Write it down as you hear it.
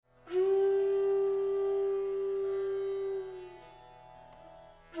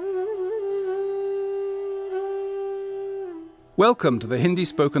Welcome to the Hindi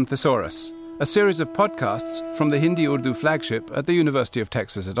Spoken Thesaurus, a series of podcasts from the Hindi-Urdu flagship at the University of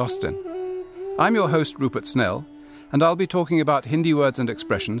Texas at Austin. I'm your host Rupert Snell, and I'll be talking about Hindi words and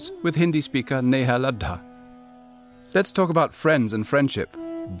expressions with Hindi speaker Neha Ladha. Let's talk about friends and friendship.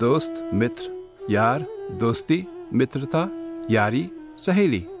 Dost, mitra, yaar, dosti, mitrata, यारी,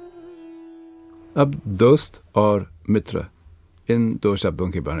 सहेली. अब दोस्त और मित्र, इन दो शब्दों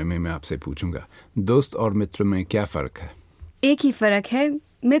के बारे में मैं आपसे पूछूंगा. दोस्त और मित्र में क्या फ़र्क है? एक ही फ़र्क है.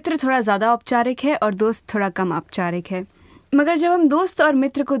 मित्र थोड़ा ज़्यादा औपचारिक है और दोस्त थोड़ा कम औपचारिक है. मगर जब हम दोस्त और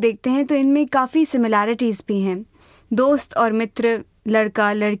मित्र को देखते हैं तो इनमें काफ़ी सिमिलैरिटीज़ भी हैं. दोस्त और मित्र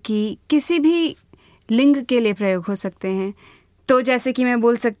लड़का लड़की किसी भी लिंग के लिए प्रयोग हो सकते हैं. तो जैसे कि मैं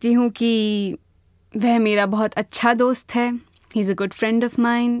बोल सकती हूँ कि वह मेरा बहुत अच्छा दोस्त है, he is a good friend of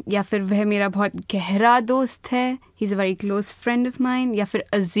mine, या फिर वह मेरा बहुत गहरा दोस्त है, he is a very close friend of mine, या फिर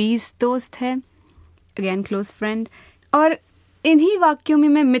अजीज़ दोस्त है, अगेन क्लोज फ्रेंड. और इन्हीं वाक्यों में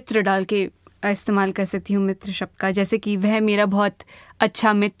मैं मित्र डाल के इस्तेमाल कर सकती हूँ मित्र शब्द का, जैसे कि वह मेरा बहुत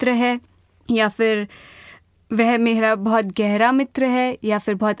अच्छा मित्र है, या फिर वह मेरा बहुत गहरा मित्र है, या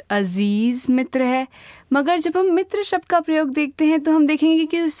फिर बहुत अजीज़ मित्र है. मगर जब हम मित्र शब्द का प्रयोग देखते हैं तो हम देखेंगे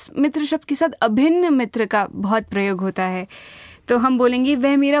कि उस मित्र शब्द के साथ अभिन्न मित्र का बहुत प्रयोग होता है. तो हम बोलेंगे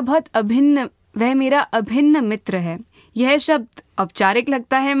वह मेरा अभिन्न मित्र है. यह शब्द औपचारिक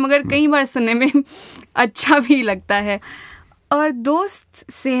लगता है मगर कई बार सुनने में अच्छा भी लगता है. और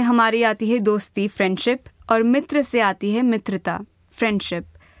दोस्त से हमारी आती है दोस्ती, फ्रेंडशिप, और मित्र से आती है मित्रता, फ्रेंडशिप.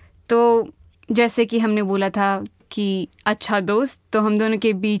 तो जैसे कि हमने बोला था कि अच्छा दोस्त, तो हम दोनों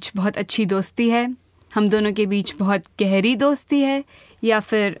के बीच बहुत अच्छी दोस्ती है, हम दोनों के बीच बहुत गहरी दोस्ती है, या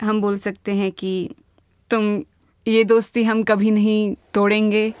फिर हम बोल सकते हैं कि ये दोस्ती हम कभी नहीं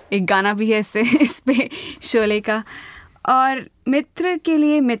तोड़ेंगे. एक गाना भी है इस पे शोले का. और मित्र के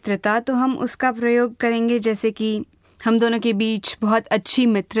लिए मित्रता, तो हम उसका प्रयोग करेंगे जैसे कि हम दोनों के बीच बहुत अच्छी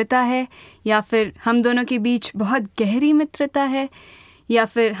मित्रता है, या फिर हम दोनों के बीच बहुत गहरी मित्रता है, या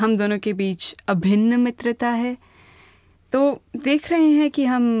फिर हम दोनों के बीच अभिन्न मित्रता है. तो देख रहे हैं कि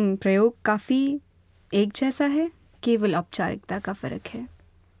हम प्रयोग काफ़ी एक जैसा है, केवल औपचारिकता का फ़र्क है.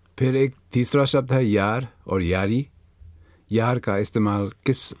 फिर एक तीसरा शब्द है यार और यारी. यार का इस्तेमाल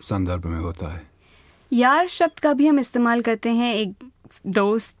किस संदर्भ में होता है? यार शब्द का भी हम इस्तेमाल करते हैं एक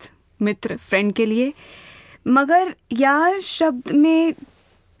दोस्त, मित्र, फ्रेंड के लिए. मगर यार शब्द में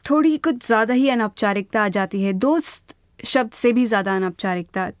थोड़ी कुछ ज़्यादा ही अनौपचारिकता आ जाती है, दोस्त शब्द से भी ज़्यादा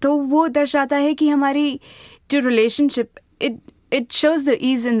अनौपचारिकता. तो वो दर्शाता है कि हमारी जो relationship, it shows the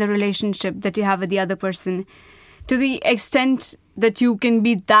ease in the relationship that you have with the other person, to the extent that you can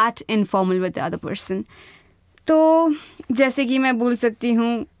be that informal with the other person. तो जैसे कि मैं बोल सकती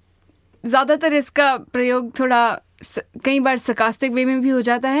हूँ, ज़्यादातर इसका प्रयोग थोड़ा कई बार sarcastic वे में भी हो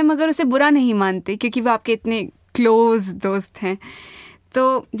जाता है, मगर उसे बुरा नहीं मानते क्योंकि वो आपके इतने क्लोज दोस्त हैं.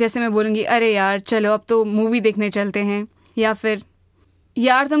 तो जैसे मैं बोलूँगी, अरे यार चलो अब तो मूवी देखने चलते हैं, या फिर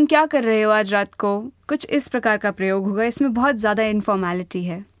यार तुम क्या कर रहे हो आज रात को, कुछ इस प्रकार का प्रयोग होगा. इसमें बहुत ज़्यादा इनफॉर्मेलिटी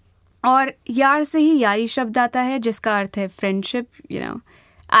है. और यार से ही यारी शब्द आता है जिसका अर्थ है friendship,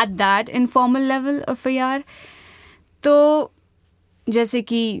 at that informal level of a यार. तो जैसे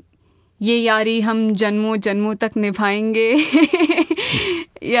कि ये यारी हम जन्मों जन्मों तक निभाएंगे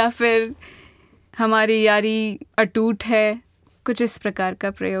या फिर हमारी यारी अटूट है, कुछ इस प्रकार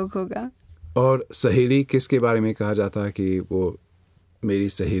का प्रयोग होगा. और सहेली किसके बारे में कहा जाता है कि वो मेरी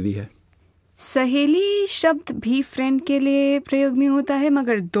सहेली है? सहेली शब्द भी फ्रेंड के लिए प्रयोग में होता है,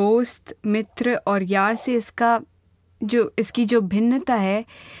 मगर दोस्त, मित्र और यार से इसकी जो भिन्नता है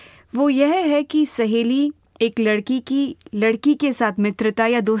वो यह है कि सहेली एक लड़की के साथ मित्रता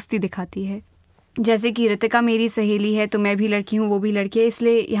या दोस्ती दिखाती है. जैसे कि रितिका मेरी सहेली है, तो मैं भी लड़की हूँ, वो भी लड़की है,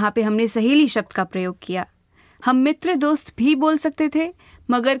 इसलिए यहाँ पे हमने सहेली शब्द का प्रयोग किया. हम मित्र दोस्त भी बोल सकते थे,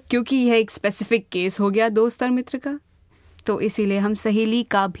 मगर क्योंकि यह एक स्पेसिफिक केस हो गया दोस्त और मित्र का, तो इसीलिए हम सहेली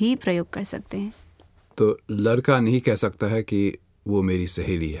का भी प्रयोग कर सकते हैं. तो लड़का नहीं कह सकता है कि वो मेरी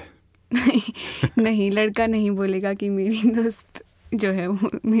सहेली है? नहीं, लड़का नहीं बोलेगा कि मेरी दोस्त जो है वो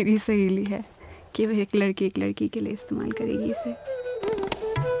मेरी सहेली है. केवल एक लड़की के लिए इस्तेमाल करेगी इसे.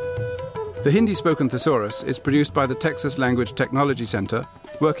 The Hindi Spoken Thesaurus is produced by the Texas Language Technology Center,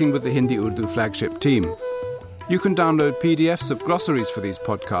 working with the Hindi-Urdu flagship team. You can download PDFs of glossaries for these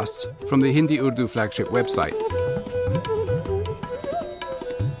podcasts from the Hindi-Urdu flagship website.